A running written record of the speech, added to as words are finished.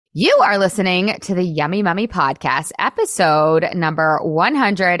You are listening to the Yummy Mummy Podcast, episode number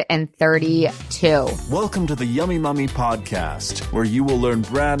 132. Welcome to the Yummy Mummy Podcast, where you will learn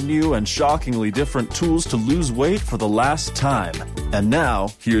brand new and shockingly different tools to lose weight for the last time. And now,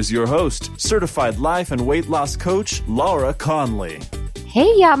 here's your host, certified life and weight loss coach, Laura Conley.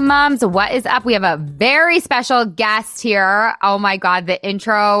 Hey, Yum Mums, what is up? We have a very special guest here. Oh my God, the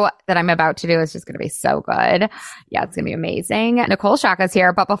intro that I'm about to do is just going to be so good. Yeah, it's going to be amazing. Nicole Sciacca's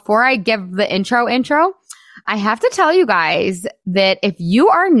here. But before I give the intro, I have to tell you guys that if you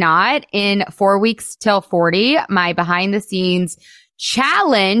are not in 4 weeks till 40, my behind the scenes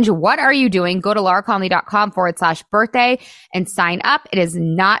challenge, what are you doing? Go to lauraconley.com/birthday and sign up. It is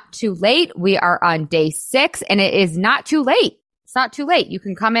not too late. We are on day 6 and it is not too late. It's not too late. You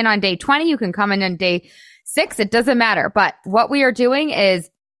can come in on day 20. You can come in on day 6. It doesn't matter. But what we are doing is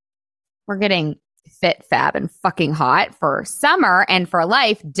we're getting fit, fab, and fucking hot for summer and for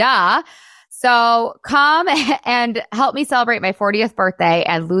life. Duh. So come and help me celebrate my 40th birthday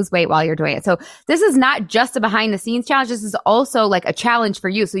and lose weight while you're doing it. So this is not just a behind the scenes challenge. This is also like a challenge for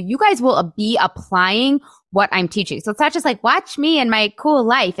you. So you guys will be applying what I'm teaching. So it's not just like watch me and my cool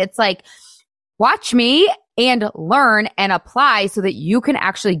life. It's like watch me and learn and apply so that you can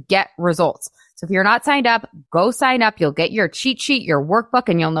actually get results. So if you're not signed up, go sign up. You'll get your cheat sheet, your workbook,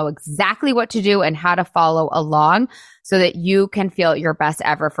 and you'll know exactly what to do and how to follow along so that you can feel your best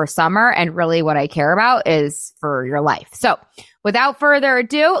ever for summer. And really what I care about is for your life. So without further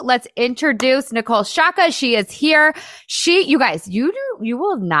ado, let's introduce Nicole Sciacca. She is here. You guys, you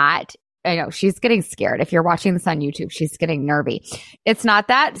will not, I know she's getting scared. If you're watching this on YouTube, she's getting nervy. It's not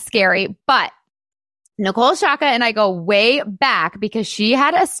that scary, but Nicole Sciacca and I go way back because she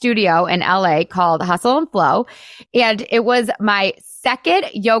had a studio in LA called Hustle and Flow. And it was my second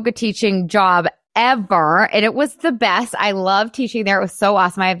yoga teaching job ever. And it was the best. I love teaching there. It was so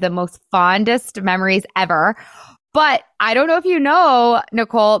awesome. I have the most fondest memories ever. But I don't know if you know,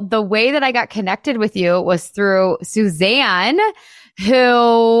 Nicole, the way that I got connected with you was through Suzanne,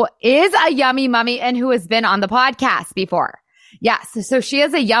 who is a Yummy Mummy and who has been on the podcast before. Yes. So she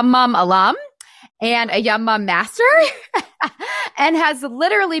is a Yum Mum alum and a Yum Mum master and has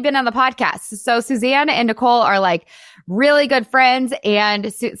literally been on the podcast. So Suzanne and Nicole are like really good friends.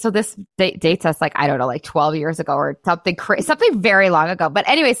 And so this dates us like, I don't know, like 12 years ago or something something very long ago. But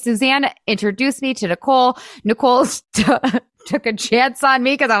anyway, Suzanne introduced me to Nicole. Nicole took a chance on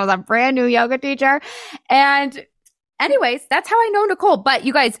me because I was a brand new yoga teacher. And anyways, that's how I know Nicole. But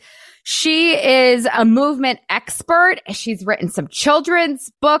you guys, she is a movement expert. She's written some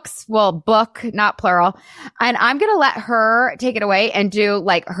children's books. Well, book, not plural. And I'm going to let her take it away and do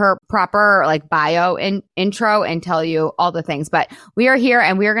like her proper like bio intro and tell you all the things. But we are here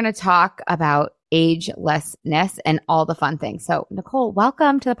and we are going to talk about agelessness and all the fun things. So Nicole,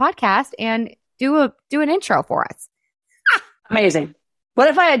 welcome to the podcast and do an intro for us. Amazing. What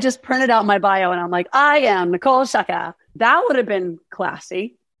if I had just printed out my bio and I'm like, I am Nicole Sciacca? That would have been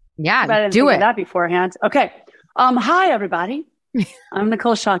classy. Yeah, but I didn't think of that beforehand. Okay. Hi, everybody. I'm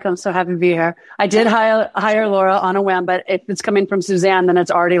Nicole Sciacca. I'm so happy to be here. I did hire Laura on a whim, but if it's coming from Suzanne, then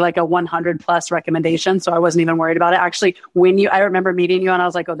it's already like a 100+ recommendation. So I wasn't even worried about it. Actually, I remember meeting you and I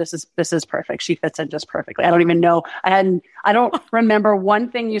was like, oh, this is perfect. She fits in just perfectly. I don't even know. I don't remember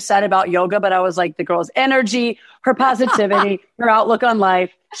one thing you said about yoga, but I was like, the girl's energy, her positivity, her outlook on life.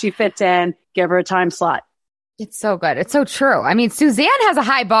 She fits in. Give her a time slot. It's so good. It's so true. I mean, Suzanne has a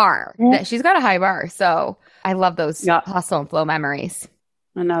high bar. Mm-hmm. She's got a high bar. So I love those hustle and flow memories.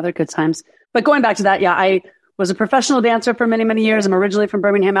 I know they're good times. But going back to that, yeah, I was a professional dancer for many, many years. I'm originally from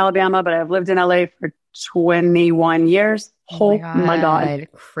Birmingham, Alabama, but I've lived in LA for 21 years. Oh my God.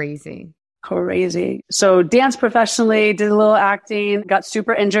 Crazy. So danced professionally, did a little acting, got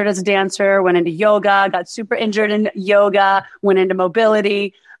super injured as a dancer, went into yoga, got super injured in yoga, went into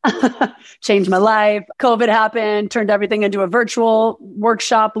mobility. Changed my life. COVID happened, turned everything into a virtual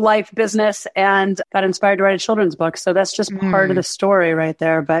workshop, life, business, and got inspired to write a children's book. So that's just part of the story right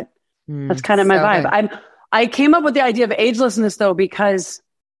there. But that's kind of my vibe. Good. I came up with the idea of agelessness though, because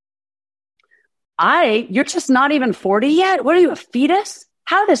you're just not even 40 yet. What are you, a fetus?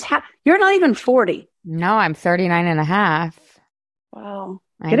 How does you're not even 40. No, I'm 39 and a half. Wow.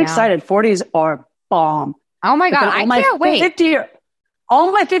 Get excited. 40s are bomb. Oh my God. I can't wait.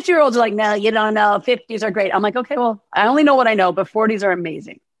 All my 50-year-olds are like, no, you don't know. 50s are great. I'm like, okay, well, I only know what I know, but 40s are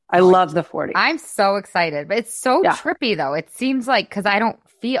amazing. I love the 40s. I'm so excited, but it's so trippy though. It seems like, because I don't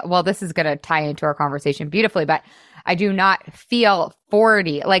feel, well, this is going to tie into our conversation beautifully, but I do not feel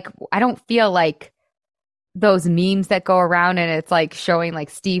 40. Like, I don't feel like those memes that go around and it's like showing like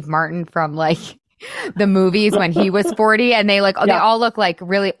Steve Martin from like the movies when he was 40 and they they all look like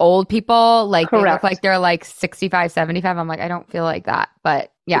really old people. Like Correct. They look like they're like 65, 75. I'm like, I don't feel like that.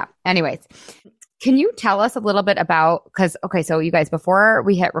 But yeah, anyways, can you tell us a little bit about, so you guys, before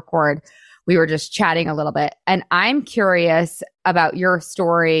we hit record, we were just chatting a little bit and I'm curious about your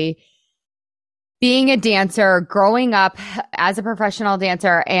story being a dancer, growing up as a professional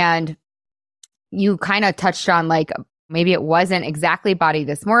dancer, and you kind of touched on like, maybe it wasn't exactly body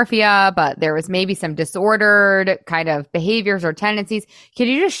dysmorphia, but there was maybe some disordered kind of behaviors or tendencies. Can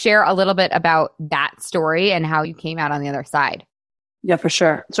you just share a little bit about that story and how you came out on the other side? Yeah, for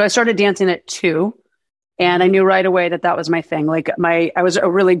sure. So I started dancing at 2 and I knew right away that was my thing. Like I was a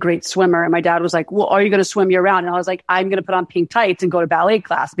really great swimmer and my dad was like, well, are you going to swim year round? And I was like, I'm going to put on pink tights and go to ballet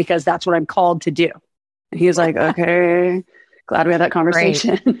class because that's what I'm called to do. And he was like, okay, glad we had that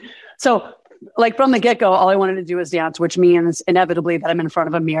conversation. So like from the get-go, all I wanted to do was dance, which means inevitably that I'm in front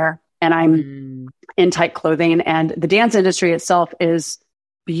of a mirror and I'm in tight clothing. And the dance industry itself is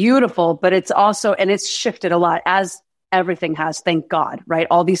beautiful, but it's also, and it's shifted a lot as everything has, thank God, right?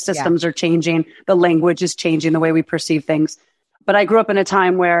 All these systems are changing. The language is changing, the way we perceive things. But I grew up in a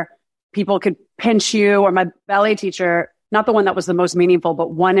time where people could pinch you, or my ballet teacher, not the one that was the most meaningful,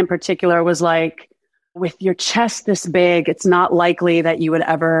 but one in particular was like, with your chest this big, it's not likely that you would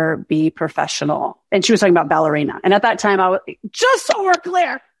ever be professional. And she was talking about ballerina. And at that time, I was just so we're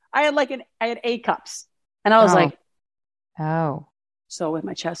clear. I had A cups, and I was like, oh, so with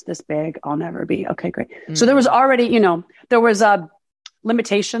my chest this big, I'll never be. Okay, great. So there was already, there was a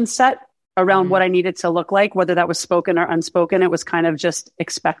limitation set around what I needed to look like, whether that was spoken or unspoken. It was kind of just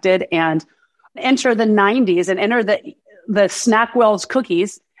expected. And enter the 90s and enter the Snackwell's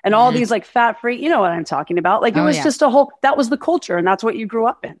cookies and all these like fat free, you know what I'm talking about? Like it was just that was the culture and that's what you grew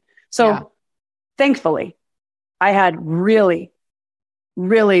up in. So thankfully I had really,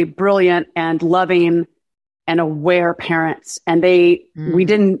 really brilliant and loving and aware parents. And we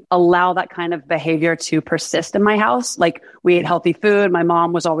didn't allow that kind of behavior to persist in my house. Like we ate healthy food. My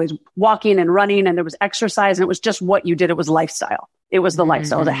mom was always walking and running and there was exercise and it was just what you did. It was lifestyle. It was the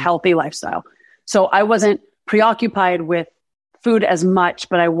lifestyle. It was a healthy lifestyle. So I wasn't preoccupied with food as much,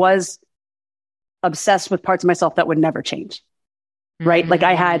 but I was obsessed with parts of myself that would never change. Right. Like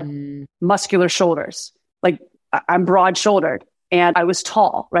I had muscular shoulders, like I'm broad shouldered. And I was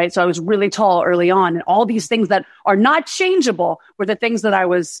tall, right? So I was really tall early on. And all these things that are not changeable were the things that I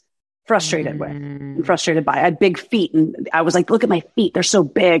was frustrated with and frustrated by. I had big feet and I was like, look at my feet. They're so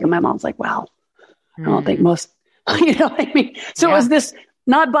big. And my mom's like, wow, I don't think most, you know what I mean? So it was this,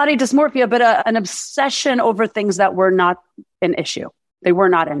 not body dysmorphia, but an obsession over things that were not an issue. They were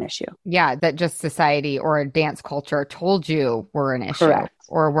not an issue. Yeah. That just society or dance culture told you were an issue. Correct.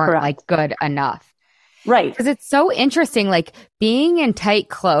 Or weren't like good enough. Right. Because it's so interesting, like being in tight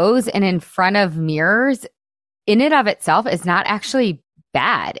clothes and in front of mirrors in and of itself is not actually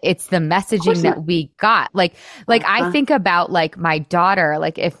bad. It's the messaging that we got. Like I think about like my daughter,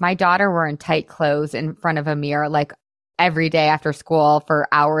 like if my daughter were in tight clothes in front of a mirror, like every day after school for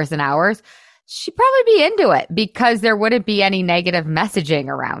hours and hours, she'd probably be into it because there wouldn't be any negative messaging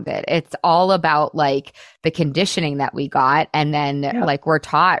around it. It's all about like the conditioning that we got. And then like we're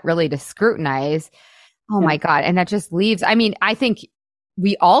taught really to scrutinize. Oh my God. And that just leaves, I mean, I think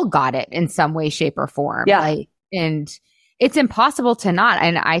we all got it in some way, shape or form. Yeah. Like, and it's impossible to not.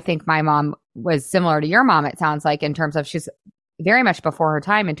 And I think my mom was similar to your mom. It sounds like in terms of she's very much before her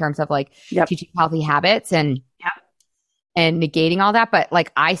time in terms of like teaching healthy habits and negating all that. But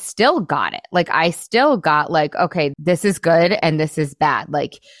like, I still got it. Like, I still got like, okay, this is good and this is bad.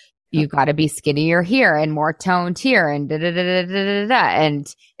 Like, you got to be skinnier here and more toned here and da da da da da da.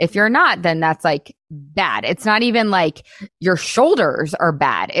 And if you're not, then that's like bad. It's not even like your shoulders are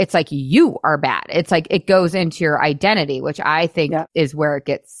bad. It's like you are bad. It's like it goes into your identity, which I think is where it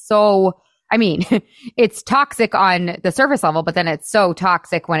gets so, I mean, it's toxic on the surface level, but then it's so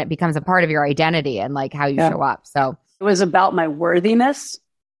toxic when it becomes a part of your identity and like how you show up. So it was about my worthiness.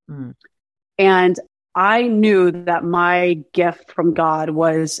 And I knew that my gift from God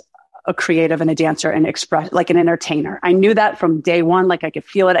was a creative and a dancer and express like an entertainer. I knew that from day one, like I could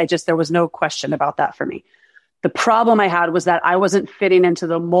feel it. There was no question about that for me. The problem I had was that I wasn't fitting into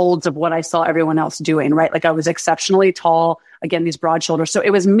the molds of what I saw everyone else doing, right? Like I was exceptionally tall, again, these broad shoulders. So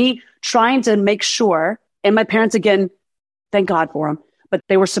it was me trying to make sure, and my parents, again, thank God for them, but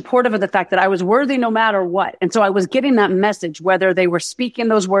they were supportive of the fact that I was worthy no matter what. And so I was getting that message, whether they were speaking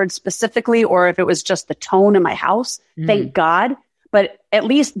those words specifically, or if it was just the tone in my house, thank God. But at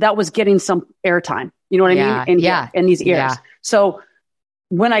least that was getting some airtime. You know what I mean? In these ears. So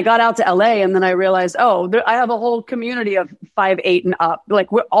when I got out to LA and then I realized, I have a whole community of 5'8" and up. Like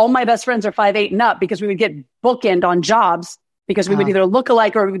all my best friends are 5'8" and up because we would get bookend on jobs because we would either look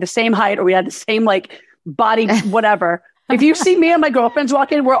alike or we were the same height or we had the same like body, whatever. If you see me and my girlfriends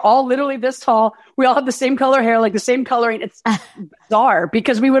walk in, we're all literally this tall. We all have the same color hair, like the same coloring. It's bizarre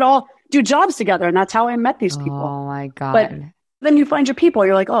because we would all do jobs together. And that's how I met these people. Oh my God. But then you find your people.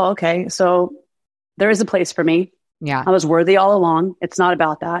 You're like, oh, okay. So there is a place for me. Yeah. I was worthy all along. It's not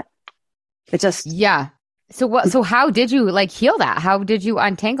about that. It just. Yeah. So how did you like heal that? How did you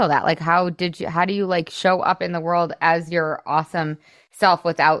untangle that? Like, how do you like show up in the world as your awesome self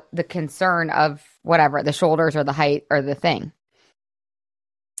without the concern of whatever, the shoulders or the height or the thing?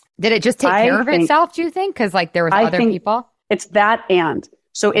 Did it just take care of itself, do you think? Because like there was other people? It's that and.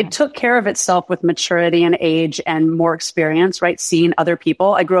 So it took care of itself with maturity and age and more experience, right? Seeing other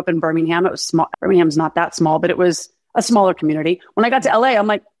people. I grew up in Birmingham. It was small. Birmingham's not that small, but it was a smaller community. When I got to LA, I'm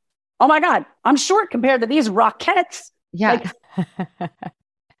like, oh my God, I'm short compared to these Rockettes. Yeah. Like,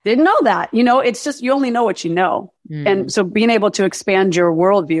 didn't know that. You know, it's just, you only know what you know. And so being able to expand your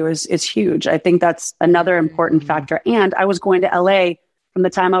worldview is huge. I think that's another important factor. And I was going to LA from the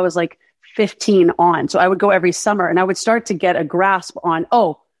time I was like 15 on. So I would go every summer and I would start to get a grasp on,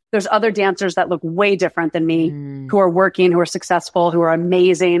 there's other dancers that look way different than me who are working, who are successful, who are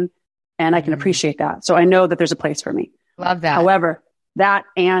amazing. And I can appreciate that. So I know that there's a place for me. Love that. However, that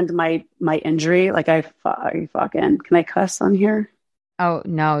and my injury, like I fucking, can I cuss on here? Oh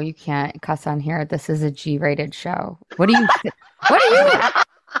no, you can't cuss on here. This is a G-rated show. What do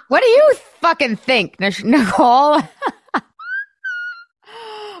you fucking think, Nicole?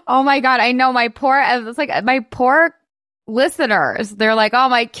 Oh my God, I know my poor listeners. They're like, oh,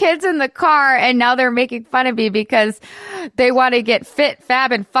 my kid's in the car and now they're making fun of me because they want to get fit,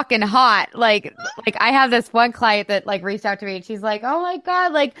 fab, and fucking hot. Like I have this one client that like reached out to me and she's like, oh my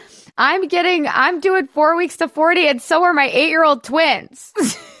God, like I'm doing 4 weeks to 40 and so are my 8-year-old twins.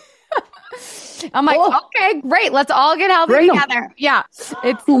 I'm like, okay, great. Let's all get healthy together. Yeah.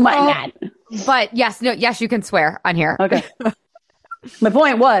 It's my God. But yes, you can swear on here. Okay. My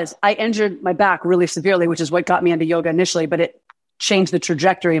point was I injured my back really severely, which is what got me into yoga initially, but it changed the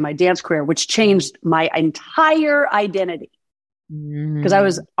trajectory of my dance career, which changed my entire identity. Because I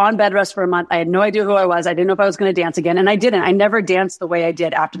was on bed rest for a month. I had no idea who I was. I didn't know if I was going to dance again. And I didn't. I never danced the way I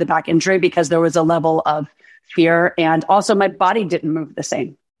did after the back injury because there was a level of fear. And also my body didn't move the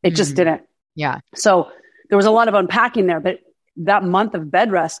same. It just didn't. Yeah. So there was a lot of unpacking there, but that month of bed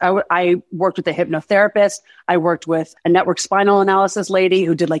rest, I worked with a hypnotherapist. I worked with a network spinal analysis lady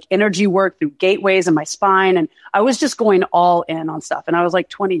who did like energy work through gateways in my spine. And I was just going all in on stuff. And I was like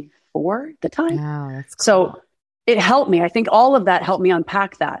 24 at the time. Wow, that's cool. So it helped me. I think all of that helped me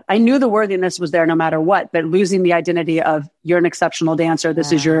unpack that. I knew the worthiness was there no matter what, but losing the identity of you're an exceptional dancer.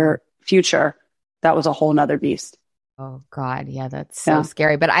 This is your future. That was a whole nother beast. Oh God. Yeah. That's so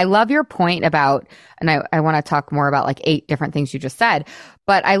scary. But I love your point about, and I want to talk more about like 8 different things you just said,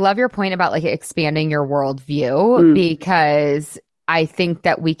 but I love your point about like expanding your worldview because I think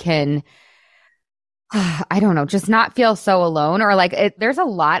that we can, I don't know, just not feel so alone or like there's a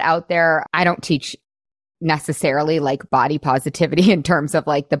lot out there. I don't teach necessarily like body positivity in terms of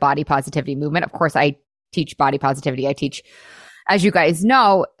like the body positivity movement. Of course, I teach body positivity. I teach, as you guys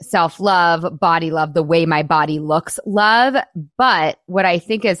know, self-love, body love, the way my body looks love. But what I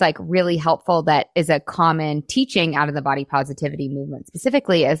think is like really helpful that is a common teaching out of the body positivity movement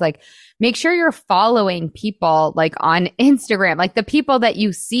specifically is like, make sure you're following people like on Instagram, like the people that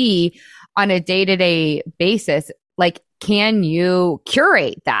you see on a day-to-day basis. Like, can you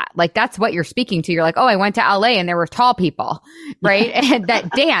curate that? Like, that's what you're speaking to. You're like, oh, I went to LA and there were tall people, right? And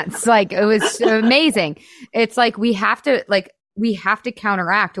that dance, like it was amazing. It's like, we have to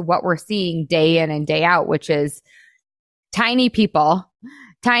counteract what we're seeing day in and day out, which is tiny people,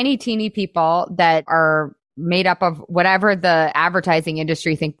 teeny people that are made up of whatever the advertising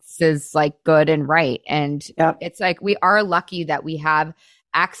industry thinks is like good and right. And it's like, we are lucky that we have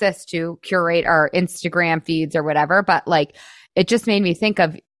access to curate our Instagram feeds or whatever. But like, it just made me think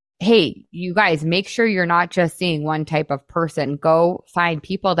of, hey, you guys, make sure you're not just seeing one type of person. Go find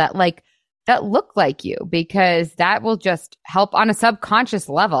people that look like you, because that will just help on a subconscious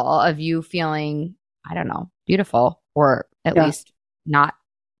level of you feeling, I don't know, beautiful or at least not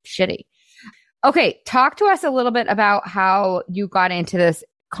shitty. Okay. Talk to us a little bit about how you got into this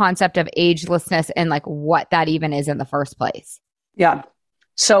concept of agelessness and like what that even is in the first place. Yeah.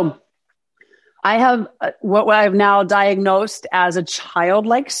 So I have what I've now diagnosed as a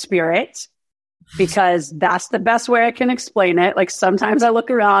childlike spirit, because that's the best way I can explain it. Like sometimes I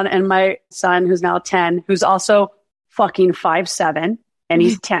look around and my son, who's now 10, who's also fucking 5'7", and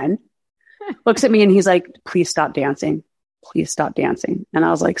he's 10, looks at me and he's like, please stop dancing. Please stop dancing. And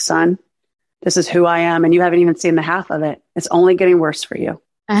I was like, son, this is who I am. And you haven't even seen the half of it. It's only getting worse for you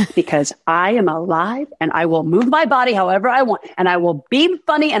because I am alive and I will move my body however I want. And I will be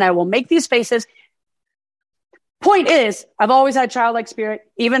funny and I will make these faces. Point is, I've always had childlike spirit,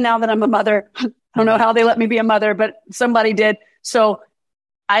 even now that I'm a mother. I don't know how they let me be a mother, but somebody did. So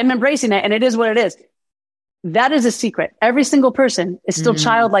I'm embracing it and it is what it is. That is a secret. Every single person is still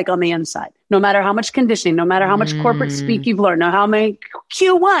childlike on the inside, no matter how much conditioning, no matter how much corporate speak you've learned, no how many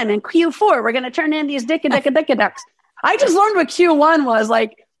Q1 and Q4, we're going to turn in these ducks. I just learned what Q1 was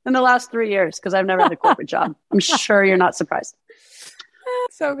like in the last 3 years because I've never had a corporate job. I'm sure you're not surprised.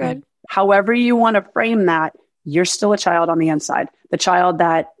 So good. However you want to frame that, you're still a child on the inside, the child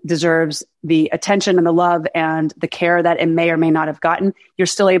that deserves the attention and the love and the care that it may or may not have gotten. You're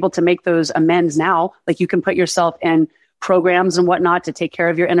still able to make those amends now. Like you can put yourself in programs and whatnot to take care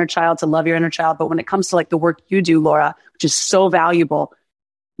of your inner child, to love your inner child. But when it comes to like the work you do, Laura, which is so valuable,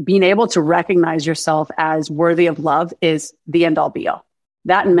 being able to recognize yourself as worthy of love is the end all be all.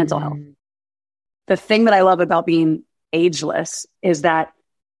 That and mental health. The thing that I love about being ageless is that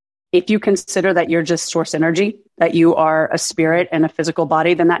if you consider that you're just source energy, that you are a spirit and a physical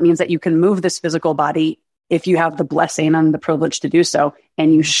body, then that means that you can move this physical body if you have the blessing and the privilege to do so.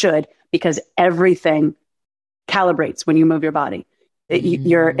 And you should, because everything calibrates when you move your body.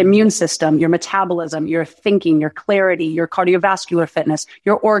 Your immune system, your metabolism, your thinking, your clarity, your cardiovascular fitness,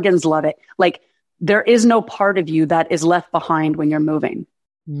 your organs love it. Like there is no part of you that is left behind when you're moving.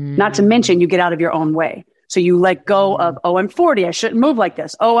 Not to mention you get out of your own way. So you let go of, oh, I'm 40. I shouldn't move like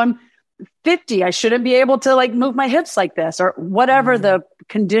this. Oh, I'm 50. I shouldn't be able to like move my hips like this or whatever the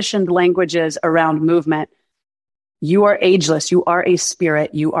conditioned language is around movement. You are ageless. You are a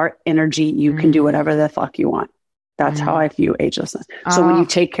spirit. You are energy. You can do whatever the fuck you want. That's how I view agelessness. So when you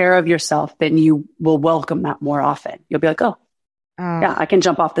take care of yourself, then you will welcome that more often. You'll be like, yeah, I can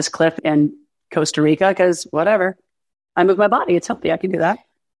jump off this cliff in Costa Rica because whatever. I move my body. It's healthy. I can do that.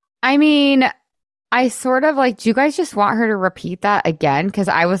 I mean, I sort of like, do you guys just want her to repeat that again? Because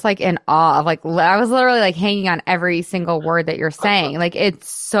I was like in awe of like, I was literally like hanging on every single word that you're saying. Like, it's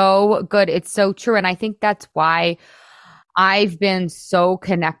so good. It's so true. And I think that's why I've been so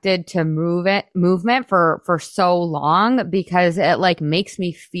connected to movement for so long, because it like makes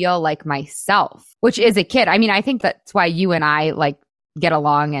me feel like myself, which is a kid. I mean, I think that's why you and I like get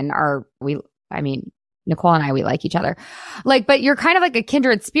along and Nicole and I, we like each other. Like, but you're kind of like a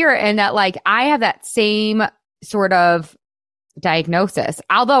kindred spirit in that, like, I have that same sort of diagnosis.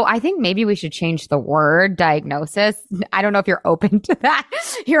 Although I think maybe we should change the word diagnosis. I don't know if you're open to that.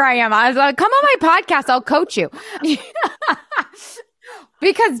 Here I am. I was like, come on my podcast. I'll coach you.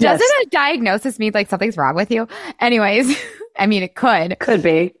 Because doesn't a diagnosis mean like something's wrong with you? Anyways, I mean, it could. Could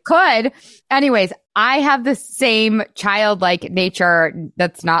be. Could. Anyways, I have the same childlike nature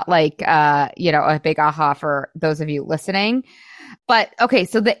that's not like, a big aha for those of you listening. But okay,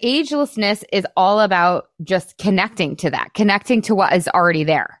 so the agelessness is all about just connecting to that, connecting to what is already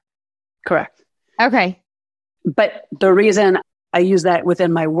there. Correct. Okay. But the reason I use that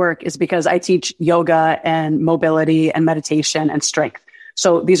within my work is because I teach yoga and mobility and meditation and strength.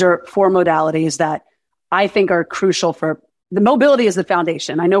 So these are 4 modalities that I think are crucial for the mobility is the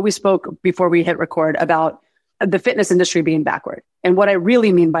foundation. I know we spoke before we hit record about the fitness industry being backward. And what I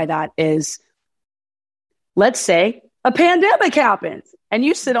really mean by that is, let's say a pandemic happens and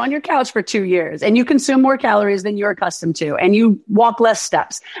you sit on your couch for 2 years and you consume more calories than you're accustomed to and you walk less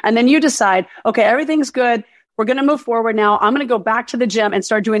steps. And then you decide, okay, everything's good. We're going to move forward now. I'm going to go back to the gym and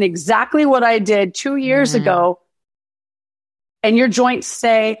start doing exactly what I did 2 years ago. And your joints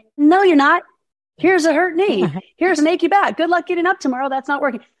say, no, you're not. Here's a hurt knee. Here's an achy back. Good luck getting up tomorrow. That's not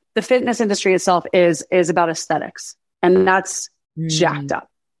working. The fitness industry itself is about aesthetics, and that's jacked up.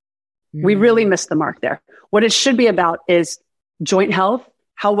 We really missed the mark there. What it should be about is joint health.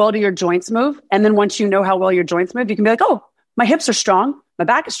 How well do your joints move? And then once you know how well your joints move, you can be like, oh, my hips are strong. My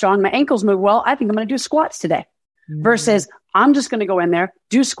back is strong. My ankles move well. I think I'm going to do squats today. Versus I'm just going to go in there,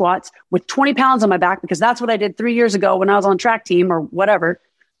 do squats with 20 pounds on my back because that's what I did 3 years ago when I was on track team or whatever.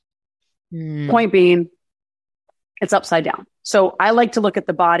 Point being, it's upside down. So I like to look at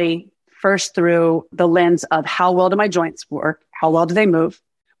the body first through the lens of how well do my joints work? How well do they move?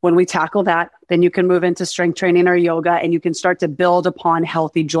 When we tackle that, then you can move into strength training or yoga and you can start to build upon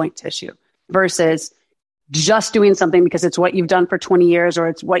healthy joint tissue versus just doing something because it's what you've done for 20 years or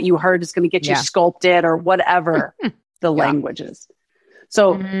it's what you heard is going to get you sculpted or whatever the language is.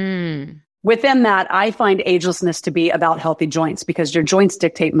 So within that, I find agelessness to be about healthy joints because your joints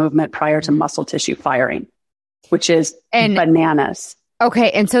dictate movement prior to muscle tissue firing, which is bananas.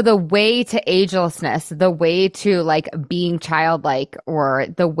 Okay. And so the way to agelessness, the way to like being childlike or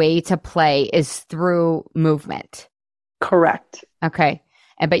the way to play is through movement. Correct. Okay.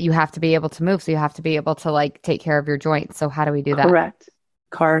 But you have to be able to move. So you have to be able to like take care of your joints. So how do we do that? Correct.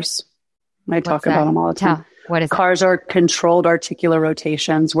 Cars. I talk about them all the time. What is Cars are controlled articular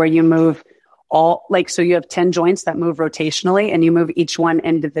rotations where you move so you have 10 joints that move rotationally and you move each one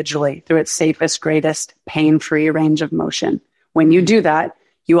individually through its safest, greatest, pain-free range of motion. When you do that,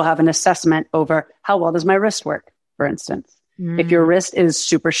 you will have an assessment over how well does my wrist work, for instance. If your wrist is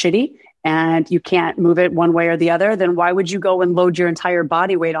super shitty and you can't move it one way or the other, then why would you go and load your entire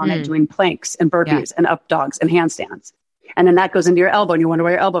body weight on it doing planks and burpees and up dogs and handstands? And then that goes into your elbow and you wonder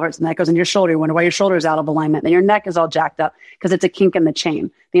why your elbow hurts. And that goes into your shoulder. You wonder why your shoulder is out of alignment. Then your neck is all jacked up because it's a kink in the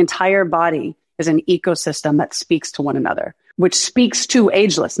chain. The entire body is an ecosystem that speaks to one another, which speaks to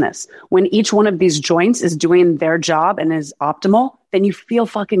agelessness. When each one of these joints is doing their job and is optimal, then you feel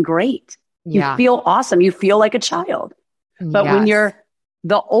fucking great. You feel awesome. You feel like a child. But when you're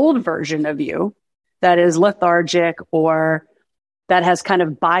the old version of you that is lethargic or that has kind of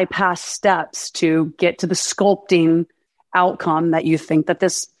bypassed steps to get to the sculpting outcome that you think that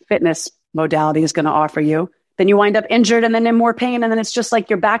this fitness modality is going to offer you, then you wind up injured and then in more pain. And then it's just like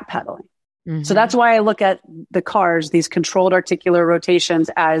you're backpedaling. So that's why I look at the cars, these controlled articular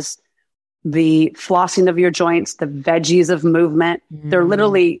rotations, as the flossing of your joints, the veggies of movement. They're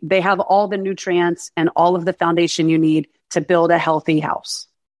literally, they have all the nutrients and all of the foundation you need to build a healthy house,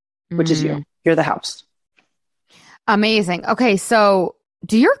 which is you. You're the house. Amazing. Okay. So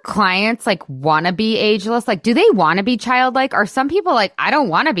do your clients like want to be ageless? Like, do they want to be childlike? Are some people like, I don't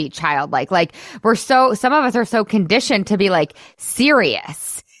want to be childlike? Like some of us are so conditioned to be like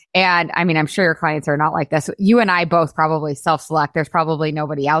serious. And I mean, I'm sure your clients are not like this. You and I both probably self-select. There's probably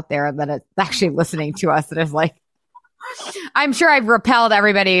nobody out there that is actually listening to us that is like, I'm sure I've repelled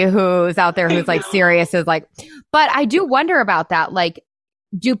everybody who's out there who's like serious is like, but I do wonder about that. Like,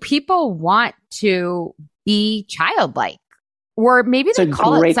 do people want to be childlike? Or maybe they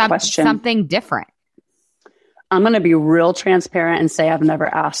call it something different. I'm going to be real transparent and say I've never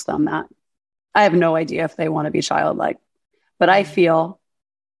asked them that. I have no idea if they want to be childlike, but I feel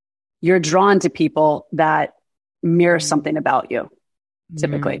you're drawn to people that mirror something about you,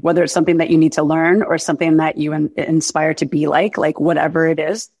 typically, whether it's something that you need to learn or something that you inspire to be like whatever it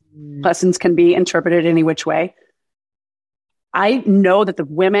is. Lessons can be interpreted any which way. I know that the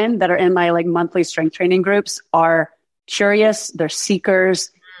women that are in my like monthly strength training groups are curious. They're seekers.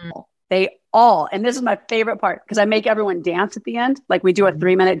 They all, and this is my favorite part because I make everyone dance at the end. Like we do a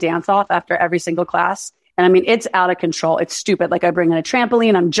 3-minute dance off after every single class. And I mean, it's out of control. It's stupid. Like I bring in a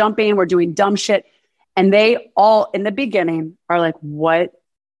trampoline, I'm jumping, we're doing dumb shit. And they all in the beginning are like, what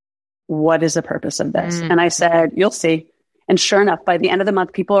is the purpose of this? And I said, you'll see. And sure enough, by the end of the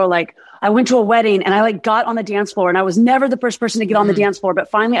month, people are like, I went to a wedding and I like got on the dance floor and I was never the first person to get on the dance floor. But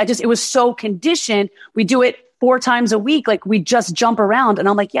finally, it was so conditioned. We do it 4 times a week. Like we just jump around. And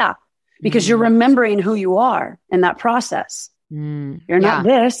I'm like, yeah, because you're remembering who you are in that process. You're not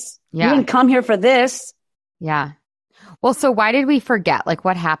this. You didn't come here for this. Yeah. Well, so why did we forget? Like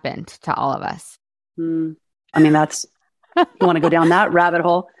what happened to all of us? I mean, you want to go down that rabbit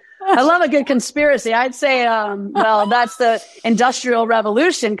hole. I love a good conspiracy. I'd say, that's the Industrial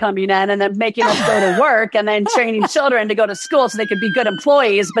Revolution coming in and then making us go to work and then training children to go to school so they could be good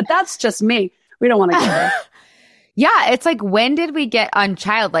employees. But that's just me. We don't want to go there. Yeah. It's like, when did we get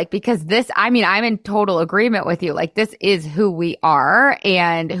unchildlike? Because I'm in total agreement with you. Like this is who we are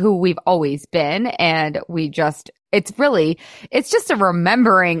and who we've always been. And it's just a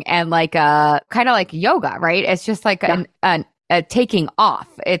remembering and like a kind of like yoga, right? It's just like a taking off.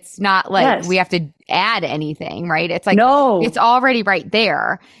 It's not like we have to add anything, right? It's like, no, it's already right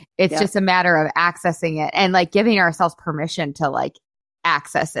there. It's just a matter of accessing it and like giving ourselves permission to like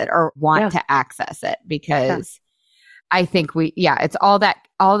access it or want to access it because I think it's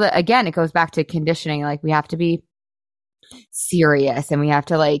again, it goes back to conditioning. Like we have to be serious and we have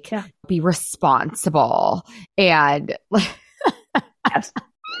to like be responsible and yes,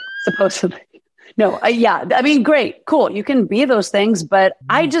 supposedly. No, I mean, great, cool. You can be those things, but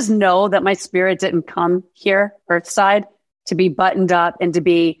I just know that my spirit didn't come here, earthside, to be buttoned up and to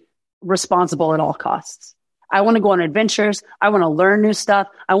be responsible at all costs. I want to go on adventures. I want to learn new stuff.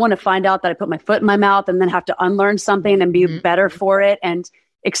 I want to find out that I put my foot in my mouth and then have to unlearn something and be better for it and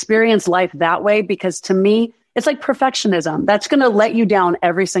experience life that way. Because to me, it's like perfectionism. That's going to let you down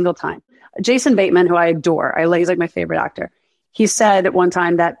every single time. Jason Bateman, who I adore, he's like my favorite actor. He said at one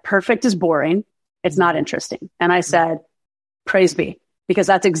time that perfect is boring. It's not interesting. And I said, praise be, because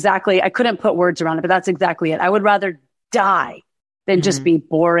that's exactly, I couldn't put words around it, but that's exactly it. I would rather die than just be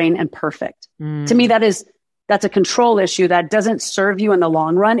boring and perfect. To me, that's a control issue that doesn't serve you in the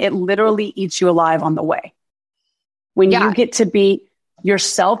long run. It literally eats you alive on the way. When you get to be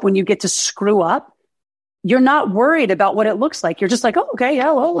yourself, when you get to screw up, you're not worried about what it looks like. You're just like, oh, okay,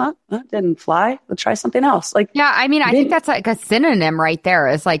 yeah, well, that didn't fly. Let's try something else. Like, yeah, I mean, I think that's like a synonym right there.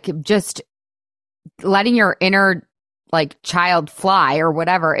 Is like just letting your inner like child fly or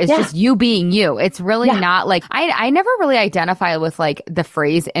whatever is just you being you. It's really not like, I never really identify with like the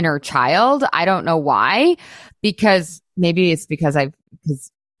phrase inner child. I don't know why, because maybe it's because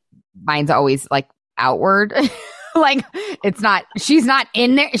mine's always like outward. Like she's not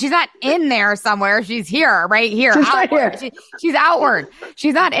in there. She's not in there somewhere. She's here, right here. She's right here. She's outward.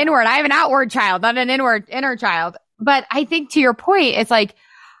 She's not inward. I have an outward child, not an inner child. But I think to your point, it's like,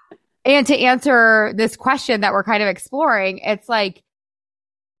 and to answer this question that we're kind of exploring, it's like,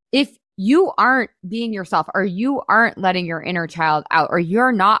 if you aren't being yourself or you aren't letting your inner child out or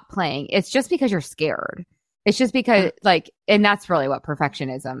you're not playing, it's just because you're scared. It's just because like, and that's really what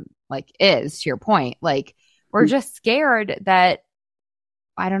perfectionism like is, to your point. Like, we're just scared that,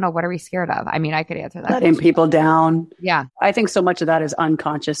 I don't know, what are we scared of? I mean, I could answer that. Letting people down. Yeah. I think so much of that is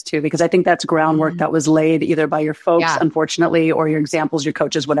unconscious too, because I think that's groundwork that was laid either by your folks, unfortunately, or your examples, your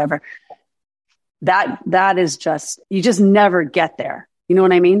coaches, whatever. That is just, you just never get there. You know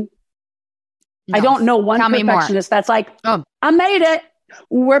what I mean? No. I don't know one perfectionist that's like, I made it.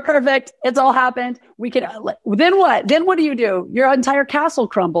 We're perfect. It's all happened. We can, then what? Then what do? Your entire castle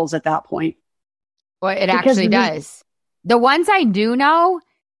crumbles at that point. Well, it actually does. The ones I do know,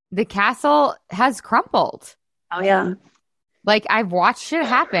 the castle has crumbled. Oh, yeah. Like, I've watched it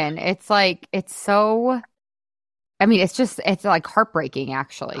happen. It's like, it's so, I mean, it's like heartbreaking,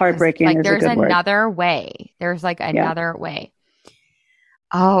 actually. Heartbreaking. Like, is there's a good another word. way. There's like another way.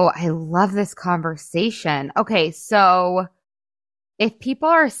 Oh, I love this conversation. Okay. So if people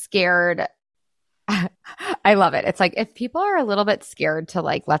are scared, I love it. It's like, if people are a little bit scared to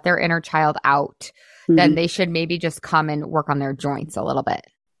like let their inner child out, then they should maybe just come and work on their joints a little bit.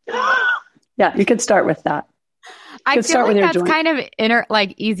 Yeah, you could start with that. I feel like that's kind of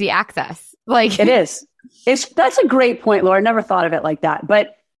like easy access. Like it is. That's a great point, Laura. I never thought of it like that.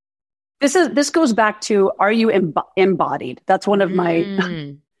 But this goes back to, are you embodied? That's one of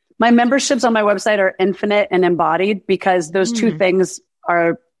my memberships on my website are infinite and embodied, because those two things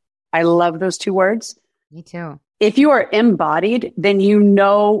are, I love those two words. Me too. If you are embodied, then you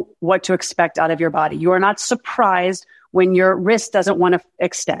know what to expect out of your body. You are not surprised when your wrist doesn't want to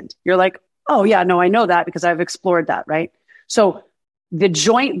extend. You're like, oh yeah, no, I know that because I've explored that, right? So the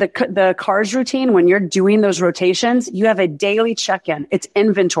joint, the CARS routine, when you're doing those rotations, you have a daily check-in. It's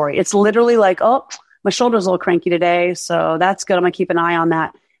inventory. It's literally like, oh, my shoulder's a little cranky today, so that's good. I'm going to keep an eye on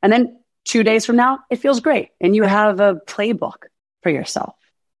that. And then 2 days from now, it feels great. And you have a playbook for yourself.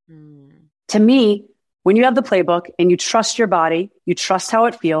 To me, when you have the playbook and you trust your body, you trust how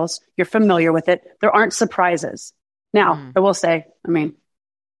it feels, you're familiar with it, there aren't surprises. Now, I will say, I mean,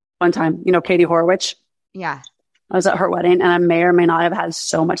 one time, you know, Katie Horwich? Yeah. I was at her wedding and I may or may not have had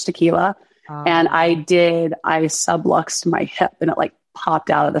so much tequila. And I subluxed my hip and it like popped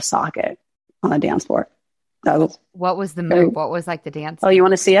out of the socket on the dance floor. What was the move? What was like the dance? Oh, you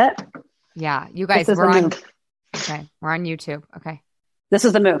want to see it? Yeah. You guys, we're on YouTube. Okay. This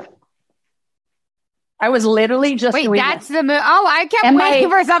is the move. I was literally just doing that's the move. Oh, I kept waiting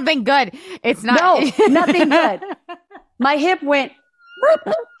for something good. It's not. No, nothing good. My hip went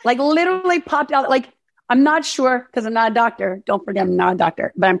like literally popped out. Like, I'm not sure because I'm not a doctor. Don't forget, I'm not a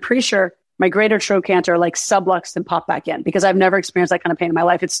doctor, but I'm pretty sure my greater trochanter like subluxed and popped back in because I've never experienced that kind of pain in my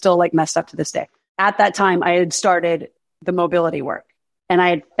life. It's still like messed up to this day. At that time, I had started the mobility work and I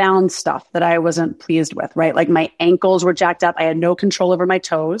had found stuff that I wasn't pleased with, right? Like my ankles were jacked up. I had no control over my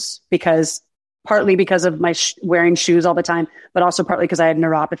toes partly because of my wearing shoes all the time, but also partly because I had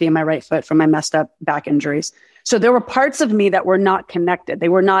neuropathy in my right foot from my messed up back injuries. So there were parts of me that were not connected. They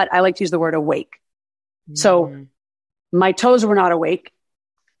were not, I like to use the word awake. So my toes were not awake.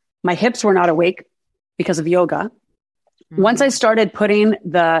 My hips were not awake because of yoga. Once I started putting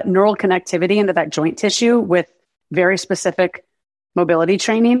the neural connectivity into that joint tissue with very specific mobility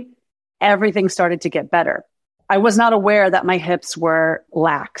training, everything started to get better. I was not aware that my hips were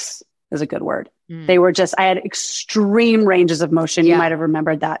lax, is a good word. They were just, I had extreme ranges of motion. You might have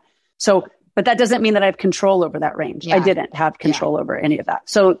remembered that. So, but that doesn't mean that I have control over that range. I didn't have control over any of that.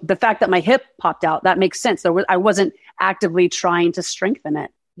 So the fact that my hip popped out, that makes sense. I wasn't actively trying to strengthen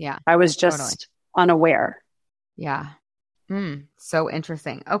it. Yeah. I was just unaware. Yeah. So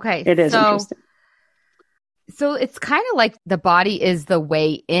interesting. Okay. It is interesting. So it's kind of like the body is the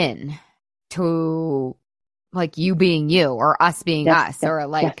way in to like you being you or us being us or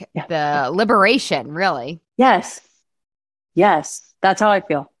like the liberation, really. Yes. That's how I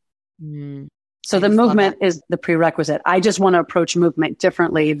feel. So the movement is the prerequisite. I just want to approach movement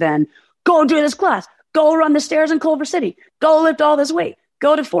differently than go do this class, go run the stairs in Culver City, go lift all this weight,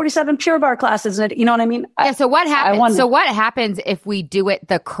 go to 47 Pure Barre classes. And you know what I mean? Yeah. So what happens? So what happens if we do it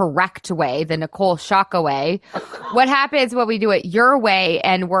the correct way, the Nicole Sciacca way? What happens when we do it your way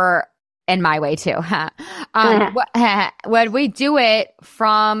and my way too? When we do it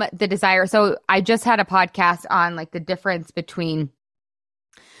from the desire. So I just had a podcast on like the difference between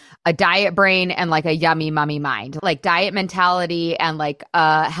a diet brain and like a yummy mummy mind, like diet mentality and like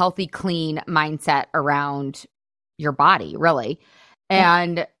a healthy, clean mindset around your body, really.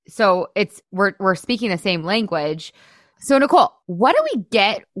 And so we're speaking the same language. So Nicole, what do we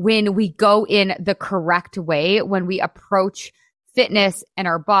get when we go in the correct way, when we approach fitness and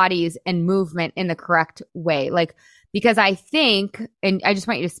our bodies and movement in the correct way? Like, because I think, and I just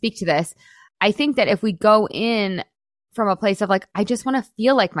want you to speak to this, I think that if we go in from a place of like, I just want to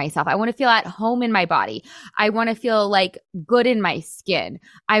feel like myself. I want to feel at home in my body. I want to feel like good in my skin.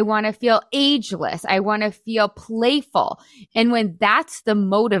 I want to feel ageless. I want to feel playful. And when that's the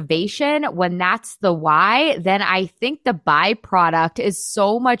motivation, when that's the why, then I think the byproduct is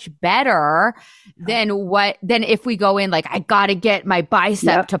so much better than if we go in like, I got to get my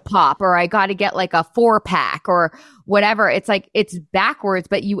bicep to pop, or I got to get like a 4-pack or whatever. It's like, it's backwards,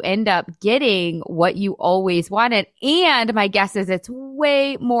 but you end up getting what you always wanted. And my guess is it's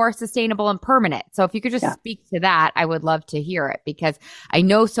way more sustainable and permanent. So if you could just speak to that, I would love to hear it, because I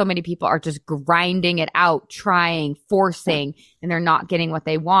know so many people are just grinding it out, trying, forcing, and they're not getting what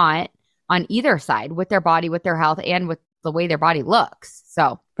they want on either side with their body, with their health, and with the way their body looks.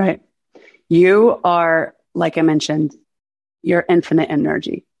 So, right. You are, like I mentioned, you're infinite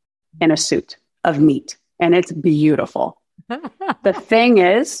energy in a suit of meat, and it's beautiful. The thing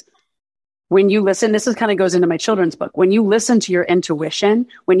is, when you listen, this is kind of goes into my children's book. When you listen to your intuition,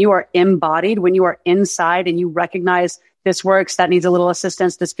 when you are embodied, when you are inside and you recognize this works, that needs a little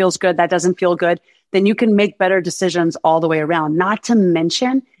assistance, this feels good, that doesn't feel good, then you can make better decisions all the way around. Not to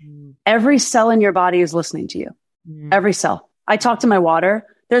mention, every cell in your body is listening to you. Every cell. I talk to my water.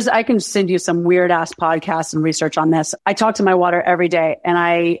 I can send you some weird ass podcasts and research on this. I talk to my water every day, and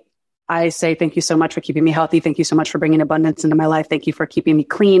I say, thank you so much for keeping me healthy. Thank you so much for bringing abundance into my life. Thank you for keeping me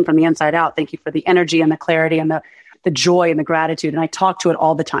clean from the inside out. Thank you for the energy and the clarity and the joy and the gratitude. And I talk to it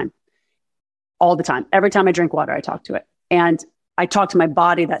all the time. All the time. Every time I drink water, I talk to it. And I talk to my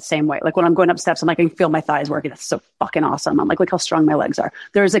body that same way. Like when I'm going up steps, I'm like, I can feel my thighs working. That's so fucking awesome. I'm like, look how strong my legs are.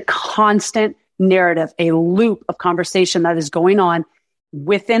 There's a constant narrative, a loop of conversation that is going on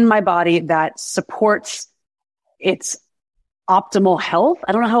within my body that supports its optimal health.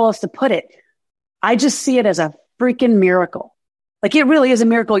 I don't know how else to put it. I just see it as a freaking miracle. Like it really is a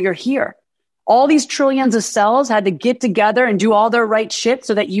miracle you're here. All these trillions of cells had to get together and do all their right shit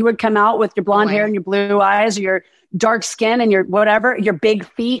so that you would come out with your blonde hair and your blue eyes, or your dark skin and your whatever, your big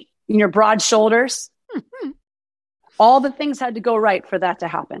feet and your broad shoulders. All the things had to go right for that to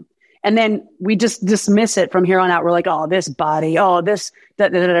happen. And then we just dismiss it from here on out. We're like, oh, this body, oh, this, da,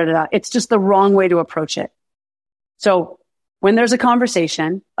 da, da, da, da. It's just the wrong way to approach it. So when there's a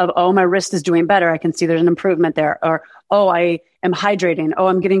conversation of, oh, my wrist is doing better, I can see there's an improvement there. Or, oh, I am hydrating. Oh,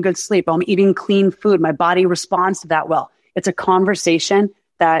 I'm getting good sleep. Oh, I'm eating clean food. My body responds to that well. It's a conversation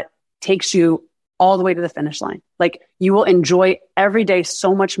that takes you all the way to the finish line. Like you will enjoy every day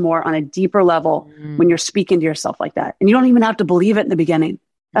so much more on a deeper level when you're speaking to yourself like that. And you don't even have to believe it in the beginning.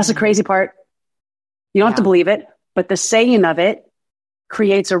 That's the crazy part. You don't have to believe it, but the saying of it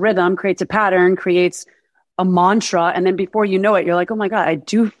creates a rhythm, creates a pattern, creates a mantra. And then before you know it, you're like, oh my God, I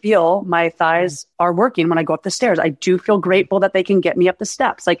do feel my thighs are working when I go up the stairs. I do feel grateful that they can get me up the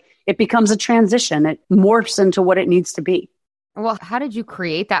steps. Like it becomes a transition. It morphs into what it needs to be. Well, how did you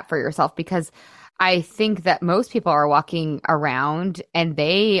create that for yourself? Because I think that most people are walking around and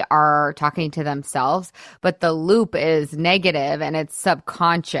they are talking to themselves, but the loop is negative and it's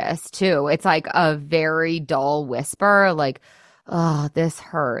subconscious too. It's like a very dull whisper, like, oh, this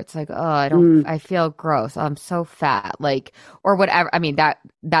hurts. Like, oh, I feel gross. I'm so fat. Like, or whatever. I mean,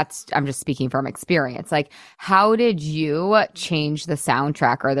 that's, I'm just speaking from experience. Like, how did you change the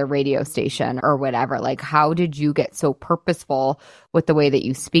soundtrack or the radio station or whatever? Like, how did you get so purposeful with the way that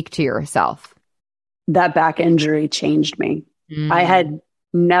you speak to yourself? That back injury changed me. I had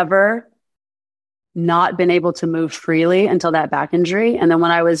never not been able to move freely until that back injury. And then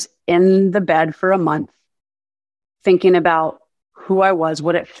when I was in the bed for a month, thinking about who I was,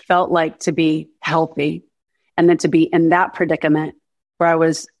 what it felt like to be healthy, and then to be in that predicament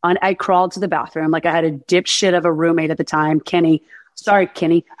where I crawled to the bathroom. Like I had a dipshit of a roommate at the time, Kenny. Sorry,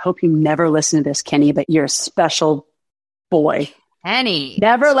 Kenny. I hope you never listen to this, Kenny, but you're a special boy. Kenny.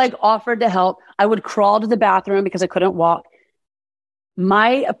 Never like offered to help. I would crawl to the bathroom because I couldn't walk.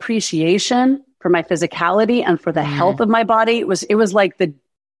 My appreciation for my physicality and for the health of my body, it was like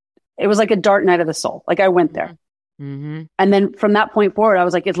a dark night of the soul. Like I went there. And then from that point forward, I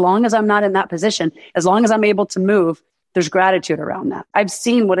was like, as long as I'm not in that position, as long as I'm able to move, there's gratitude around that. I've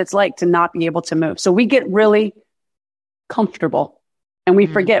seen what it's like to not be able to move. So we get really comfortable and we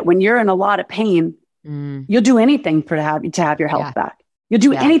forget when you're in a lot of pain, you'll do anything to have your health back. You'll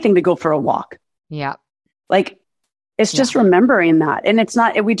do anything to go for a walk. Yeah. Like it's just remembering that. And it's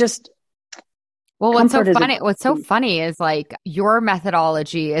not, well, what's so funny is like your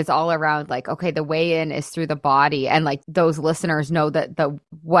methodology is all around like, okay, the way in is through the body. And like those listeners know that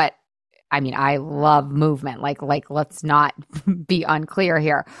I love movement. Like let's not be unclear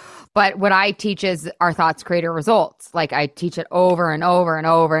here. But what I teach is our thoughts create our results. Like I teach it over and over and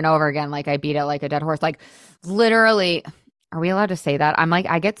over and over again. Like I beat it like a dead horse. Like literally, are we allowed to say that? I'm like,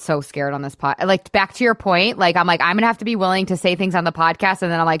 I get so scared on this pod. Like back to your point, like I'm going to have to be willing to say things on the podcast. And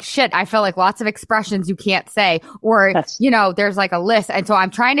then I'm like, shit, I feel like lots of expressions you can't say, or, there's like a list. And so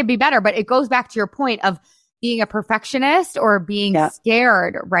I'm trying to be better, but it goes back to your point of being a perfectionist or being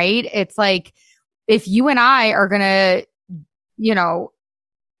scared, right? It's like, if you and I are going to,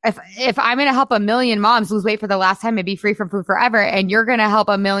 if I'm going to help 1 million moms lose weight for the last time and be free from food forever, and you're going to help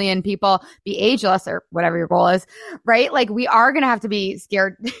 1 million people be ageless or whatever your goal is, right? Like we are going to have to be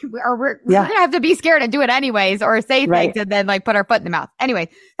scared or we're going to have to be scared and do it anyways, or say things and then like put our foot in the mouth. Anyway,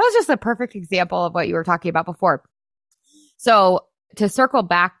 that was just a perfect example of what you were talking about before. So to circle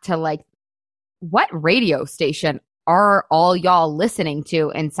back to like, what radio station are all y'all listening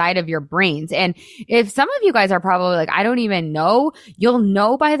to inside of your brains? And if some of you guys are probably like, I don't even know, you'll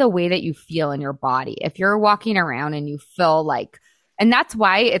know by the way that you feel in your body. If you're walking around and you feel like, and that's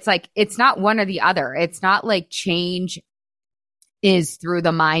why it's like, it's not one or the other. It's not like change is through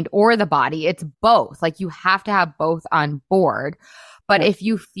the mind or the body. It's both. Like you have to have both on board. But if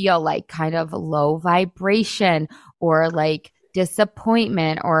you feel like kind of low vibration or like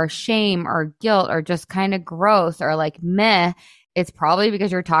disappointment or shame or guilt or just kind of gross or like meh, it's probably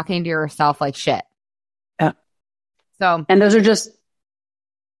because you're talking to yourself like shit. Yeah. So, and those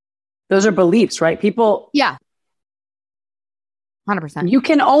are beliefs, right? People. Yeah. 100%. You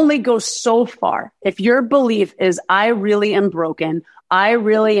can only go so far. If your belief is, I really am broken. I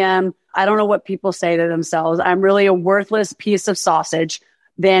really am. I don't know what people say to themselves. I'm really a worthless piece of sausage.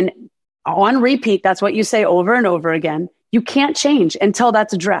 Then on repeat, that's what you say over and over again. You can't change until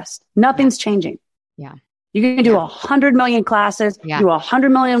that's addressed. Nothing's changing. Yeah. You can do 100 million classes, do 100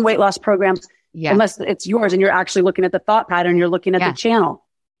 million weight loss programs, unless it's yours and you're actually looking at the thought pattern, you're looking at the channel.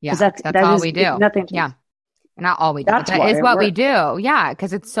 Yeah. That's all we do. Nothing. Yeah. Not all we do. That is what we do. Yeah.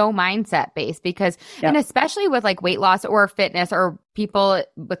 Because it's so mindset based and especially with like weight loss or fitness or people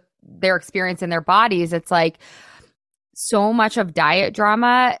with their experience in their bodies, it's like so much of diet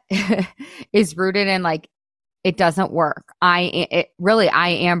drama is rooted in like, it doesn't work. I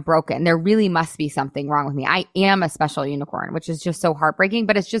am broken. There really must be something wrong with me. I am a special unicorn, which is just so heartbreaking,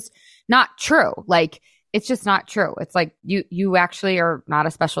 but it's just not true. Like, it's just not true. It's like you actually are not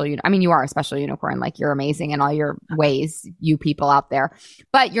a special unicorn. I mean, you are a special unicorn. Like you're amazing in all your ways, you people out there,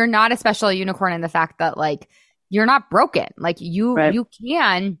 but you're not a special unicorn in the fact that like, you're not broken. Like you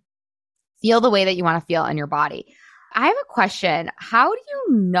can feel the way that you want to feel in your body. I have a question. How do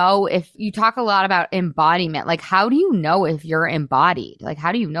you know if you talk a lot about embodiment? Like, how do you know if you're embodied? Like,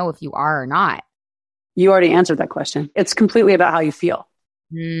 how do you know if you are or not? You already answered that question. It's completely about how you feel.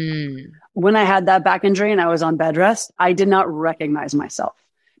 When I had that back injury and I was on bed rest, I did not recognize myself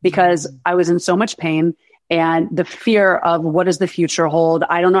because I was in so much pain and the fear of what does the future hold?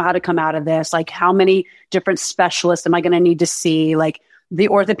 I don't know how to come out of this. Like, how many different specialists am I going to need to see? Like, the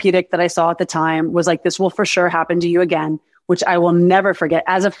orthopedic that I saw at the time was like, this will for sure happen to you again, which I will never forget.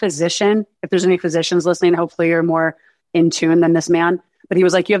 As a physician, if there's any physicians listening, hopefully you're more in tune than this man. But he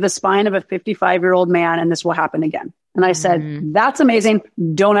was like, you have the spine of a 55-year-old man and this will happen again. And I said, that's amazing.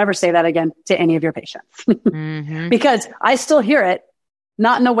 Don't ever say that again to any of your patients. Because I still hear it,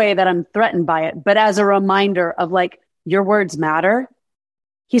 not in a way that I'm threatened by it, but as a reminder of like, your words matter.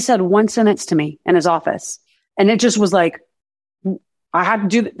 He said one sentence to me in his office. And it just was like, I have to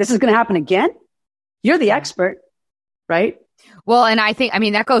do this is going to happen again. You're the expert, right? Well, and I think,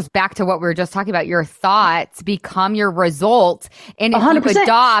 that goes back to what we were just talking about. Your thoughts become your result. And if 100%. You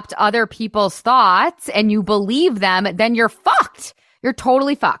adopt other people's thoughts and you believe them, then you're fucked. You're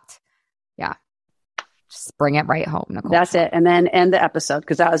totally fucked. Yeah. Just bring it right home, Nicole. That's it. And then end the episode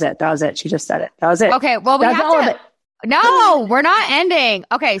because that was it. That was it. She just said it. That was it. Okay. Well, That's all of it. No, we're not ending.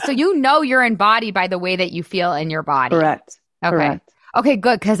 Okay. So you're embodied by the way that you feel in your body. Correct. Okay. Correct. Okay,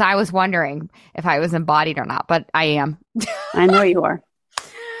 good. Because I was wondering if I was embodied or not, but I am. I know you are.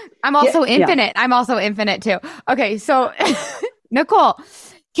 I'm also infinite. Yeah. I'm also infinite too. Okay. So Nicole,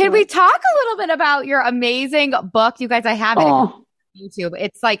 can we talk a little bit about your amazing book? You guys, I have it on YouTube.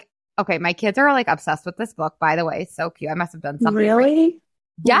 It's like, okay, my kids are like obsessed with this book, by the way. So cute. I must have done something. Really? Right.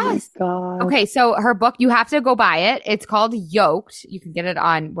 Yes. Oh my God. Okay. So her book, you have to go buy it. It's called Yoked. You can get it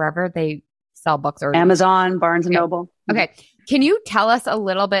on wherever they sell books or Amazon, Barnes and Noble. Okay. Can you tell us a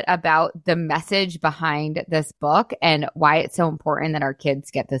little bit about the message behind this book and why it's so important that our kids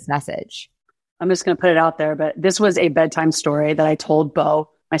get this message? I'm just going to put it out there, but this was a bedtime story that I told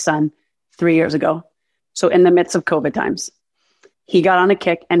Bo, my son, 3 years ago. So in the midst of COVID times, he got on a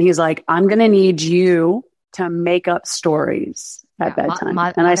kick and he's like, I'm going to need you to make up stories at bedtime.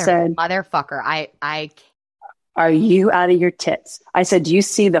 And I said, motherfucker, I are you out of your tits? I said, do you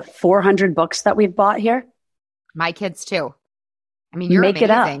see the 400 books that we've bought here? My kids too. I mean, you're make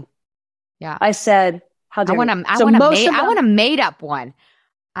amazing. It up. Yeah. I said, how dare I want a made up one.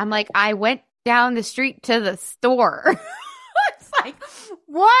 I'm like, I went down the street to the store. It's like,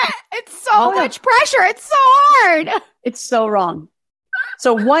 what? It's so much pressure. It's so hard. It's so wrong.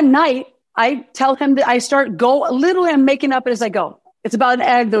 So one night I tell him that literally I'm making up as I go. It's about an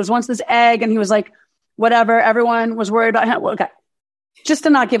egg. There was once this egg and he was like, whatever. Everyone was worried about him. Well, okay. Just to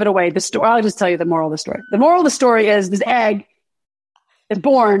not give it away, the story, I'll just tell you the moral of the story. The moral of the story is this egg is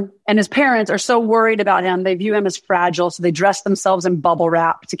born and his parents are so worried about him. They view him as fragile. So they dress themselves in bubble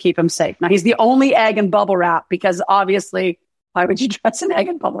wrap to keep him safe. Now he's the only egg in bubble wrap because obviously why would you dress an egg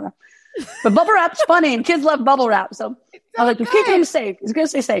in bubble wrap? But bubble wrap's funny and kids love bubble wrap. So I was like, we're keeping him safe. He's going to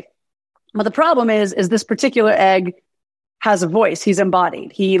stay safe. But the problem is this particular egg has a voice. He's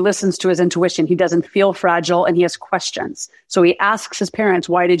embodied. He listens to his intuition. He doesn't feel fragile and he has questions. So he asks his parents,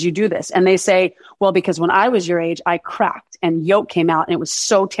 why did you do this? And they say, well, because when I was your age, I cracked and yolk came out and it was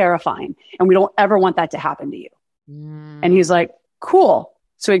so terrifying. And we don't ever want that to happen to you. And he's like, cool.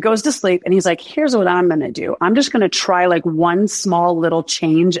 So he goes to sleep and he's like, here's what I'm going to do. I'm just going to try like one small little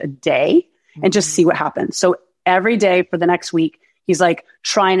change a day and just see what happens. So every day for the next week, he's like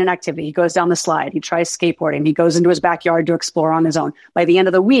trying an activity. He goes down the slide. He tries skateboarding. He goes into his backyard to explore on his own. By the end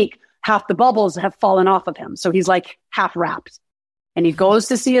of the week, half the bubbles have fallen off of him. So he's like half wrapped. And he goes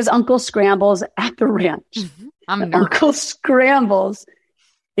to see his Uncle Scrambles at the ranch. Uncle Scrambles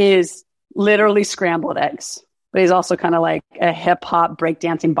is literally scrambled eggs. But he's also kind of like a hip hop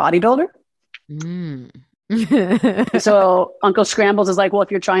breakdancing bodybuilder. So Uncle Scrambles is like, well,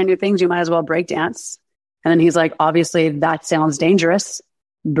 if you're trying new things, you might as well breakdance. And then he's like, obviously that sounds dangerous.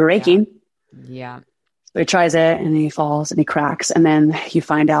 Breaking. Yeah. So he tries it and he falls and he cracks. And then you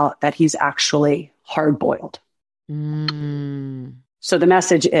find out that he's actually hard boiled. So the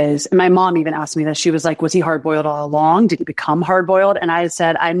message is, and my mom even asked me this. She was like, was he hard boiled all along? Did he become hard boiled? And I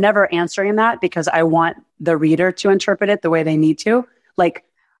said, I'm never answering that because I want the reader to interpret it the way they need to. Like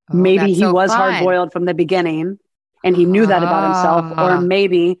maybe he was hard boiled from the beginning and he knew that about himself, or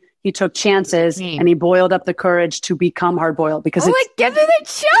maybe he took chances and he boiled up the courage to become hard boiled because give me the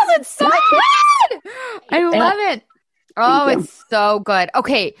chills. It's so good. I love it. Oh, it's so good.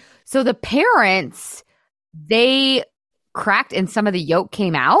 Okay. So the parents, they cracked and some of the yolk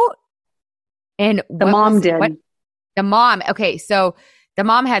came out. And the mom did. The mom. Okay. So the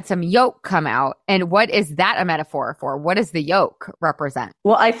mom had some yolk come out. And what is that a metaphor for? What does the yolk represent?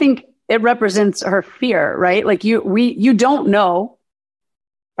 Well, I think it represents her fear, right? Like you don't know.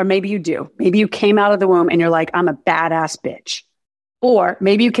 Or maybe you do. Maybe you came out of the womb and you're like, I'm a badass bitch. Or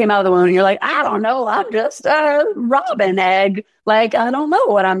maybe you came out of the womb and you're like, I don't know. I'm just a robin egg. Like, I don't know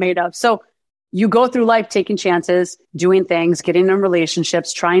what I'm made of. So you go through life taking chances, doing things, getting in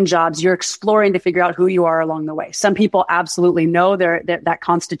relationships, trying jobs. You're exploring to figure out who you are along the way. Some people absolutely know that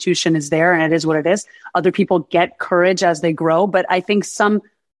constitution is there and it is what it is. Other people get courage as they grow. But I think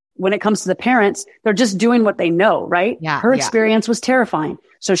when it comes to the parents, they're just doing what they know, right? Yeah, her experience was terrifying.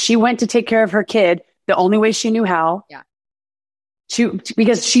 So she went to take care of her kid the only way she knew how. Yeah.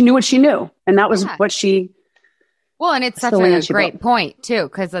 Because she knew what she knew. And that was what she... Well, and it's such a great point, too,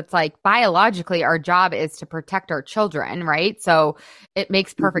 because it's like biologically, our job is to protect our children, right? So it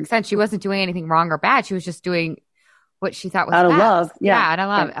makes perfect sense. She wasn't doing anything wrong or bad. She was just doing what she thought was out best. of love. Yeah, out of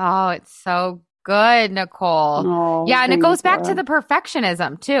love. Oh, it's so good, Nicole. Oh, yeah, and it goes back to the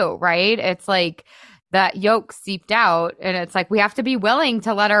perfectionism, too, right? It's like that yolk seeped out, and it's like we have to be willing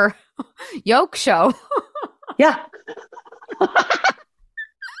to let our yolk show. Yeah.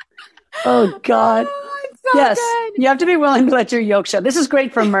 Oh, God. Yes. good. You have to be willing to let your yolk show. This is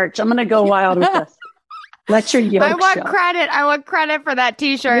great for merch. I'm going to go wild with this. Let your yolk show. I want credit for that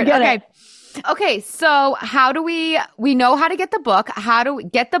t-shirt. Okay. Okay, so how do we know how to get the book. How do we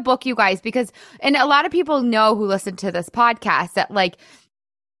get the book, you guys? Because, and a lot of people know who listen to this podcast that like,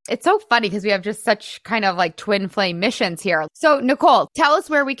 it's so funny because we have just such kind of like twin flame missions here. So Nicole, tell us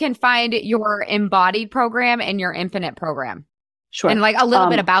where we can find your embodied program and your infinite program. Sure. And like a little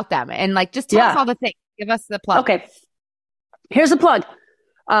bit about them and like, just tell us all the things. Give us the plug. Okay. Here's the plug.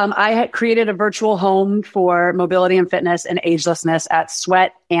 I had created a virtual home for mobility and fitness and agelessness at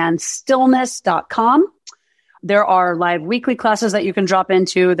sweatandstillness.com. There are live weekly classes that you can drop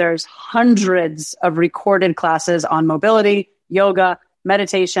into. There's hundreds of recorded classes on mobility, yoga,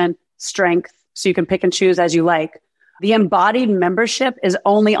 meditation, strength. So you can pick and choose as you like. The embodied membership is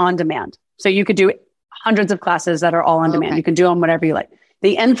only on demand. So you could do hundreds of classes that are all on demand. You can do them whatever you like.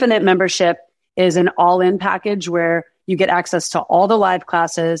 The infinite membership is an all-in package where you get access to all the live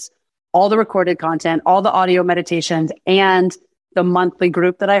classes, all the recorded content, all the audio meditations, and the monthly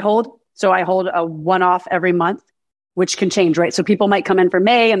group that I hold. So I hold a one-off every month, which can change, right? So people might come in for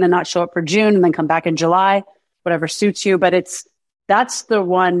May and then not show up for June and then come back in July, whatever suits you. But that's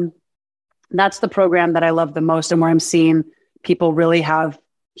the program that I love the most and where I'm seeing people really have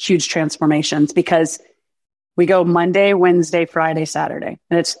huge transformations because we go Monday, Wednesday, Friday, Saturday,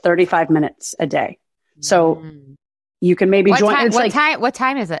 and it's 35 minutes a day. So you can maybe join. What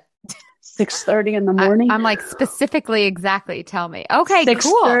time is it? 6:30 in the morning. I'm like specifically exactly tell me. Okay,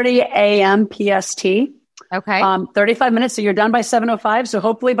 6:30 a.m. PST. Okay. 35 minutes. So you're done by 7:05. So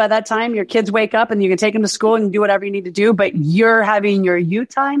hopefully by that time your kids wake up and you can take them to school and do whatever you need to do, but you're having your you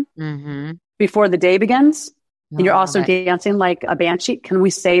time before the day begins. And you're also dancing like a banshee. Can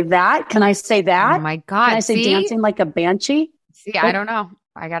we say that? Can I say that? Oh my God. Can I say dancing like a banshee? See, I don't know.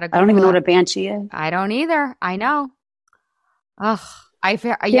 I don't even know what a banshee is. I don't either. I know. Ugh.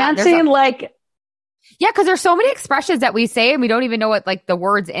 Dancing like. Yeah, because there's so many expressions that we say and we don't even know what like the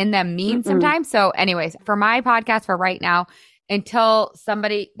words in them mean sometimes. So anyways, for my podcast for right now, until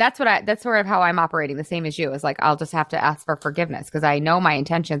somebody, that's sort of how I'm operating. The same as you is like, I'll just have to ask for forgiveness because I know my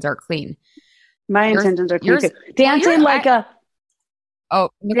intentions are clean. My intentions are clean. Dancing like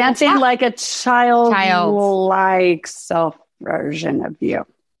a childlike self version of you.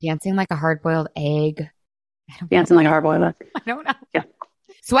 Dancing like a hard-boiled egg. Dancing like a hard-boiled egg. I don't know. Yeah.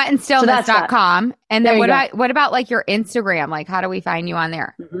 Sweatandstillness.com. And then what about like your Instagram? Like how do we find you on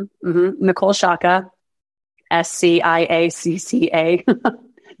there? Nicole Sciacca, Sciacca.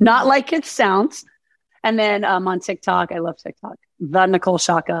 Not like it sounds. And then on TikTok, I love TikTok. The Nicole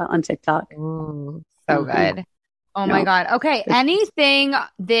Sciacca on TikTok. Ooh, so good. Oh my God. Okay. Anything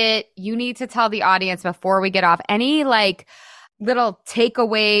that you need to tell the audience before we get off? Any like little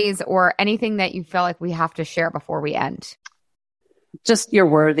takeaways or anything that you feel like we have to share before we end? Just you're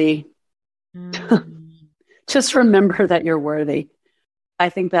worthy. Just remember that you're worthy. I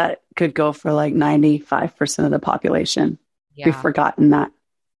think that could go for like 95% of the population. Yeah. We've forgotten that.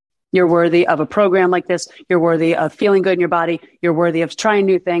 You're worthy of a program like this. You're worthy of feeling good in your body. You're worthy of trying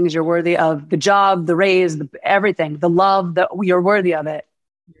new things. You're worthy of the job, the raise, everything, the love. You're worthy of it.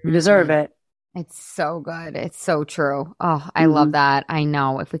 You deserve it. It's so good. It's so true. Oh, I love that. I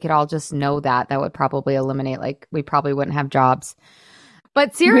know. If we could all just know that would probably eliminate, like, we probably wouldn't have jobs.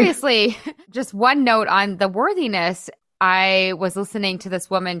 But seriously, just one note on the worthiness. I was listening to this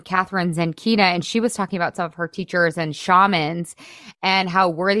woman, Catherine Zenkina, and she was talking about some of her teachers and shamans and how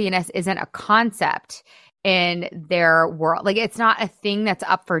worthiness isn't a concept in their world. Like, it's not a thing that's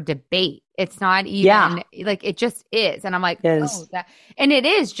up for debate. It's not even like, it just is. And I'm like, and it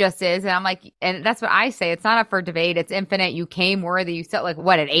is just is. And I'm like, and that's what I say. It's not up for debate. It's infinite. You came worthy. You still like,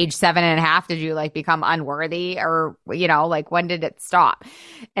 what, at age 7.5, did you like become unworthy or, like when did it stop?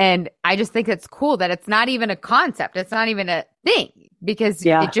 And I just think it's cool that it's not even a concept. It's not even a thing because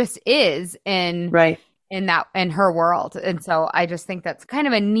it just is in her world. And so I just think that's kind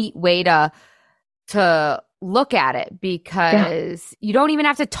of a neat way to look at it because you don't even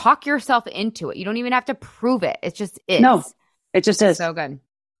have to talk yourself into it. You don't even have to prove it. It just is. No, it just is. So good.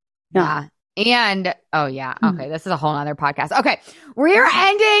 Yeah. And, okay, this is a whole nother podcast. Okay, we're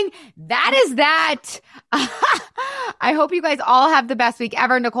ending. That is that. I hope you guys all have the best week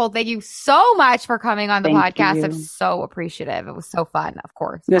ever. Nicole, thank you so much for coming on the podcast. I'm so appreciative. It was so fun, of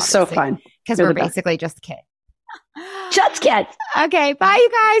course. It was so fun. Because we're basically just kids. Just kids. Okay, bye, you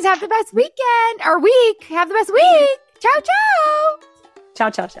guys. Have the best weekend or week. Have the best week. Ciao, ciao. Ciao,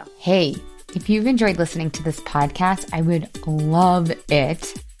 ciao, ciao. Hey, if you've enjoyed listening to this podcast, I would love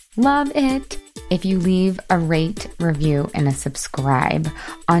it if you leave a rate, review, and a subscribe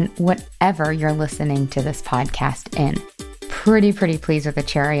on whatever you're listening to this podcast in. Pretty pleased with the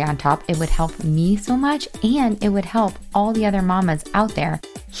cherry on top. It would help me so much, and it would help all the other mamas out there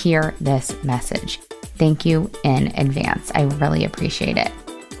hear this message. Thank you in advance. I really appreciate it.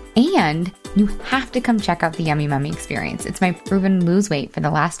 And you have to come check out the Yummy Mummy experience. It's my proven lose weight for the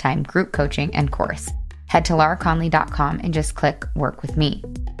last time group coaching and course. Head to lauraconley.com and just click work with me.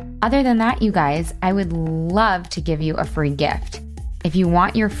 Other than that, you guys, I would love to give you a free gift. If you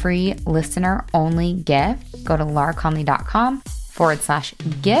want your free listener only gift, go to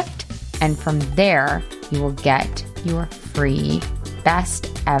lauraconley.com/gift. And from there, you will get your free best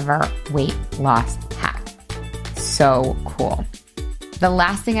ever weight loss hack. So cool. The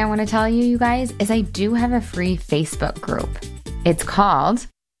last thing I want to tell you, you guys, is I do have a free Facebook group. It's called,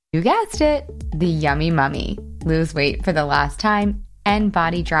 you guessed it, The Yummy Mummy. Lose weight for the last time, end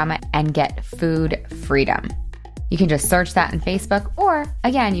body drama, and get food freedom. You can just search that in Facebook, or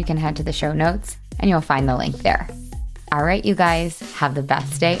again, you can head to the show notes and you'll find the link there. All right, you guys, have the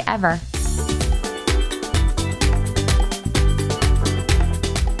best day ever.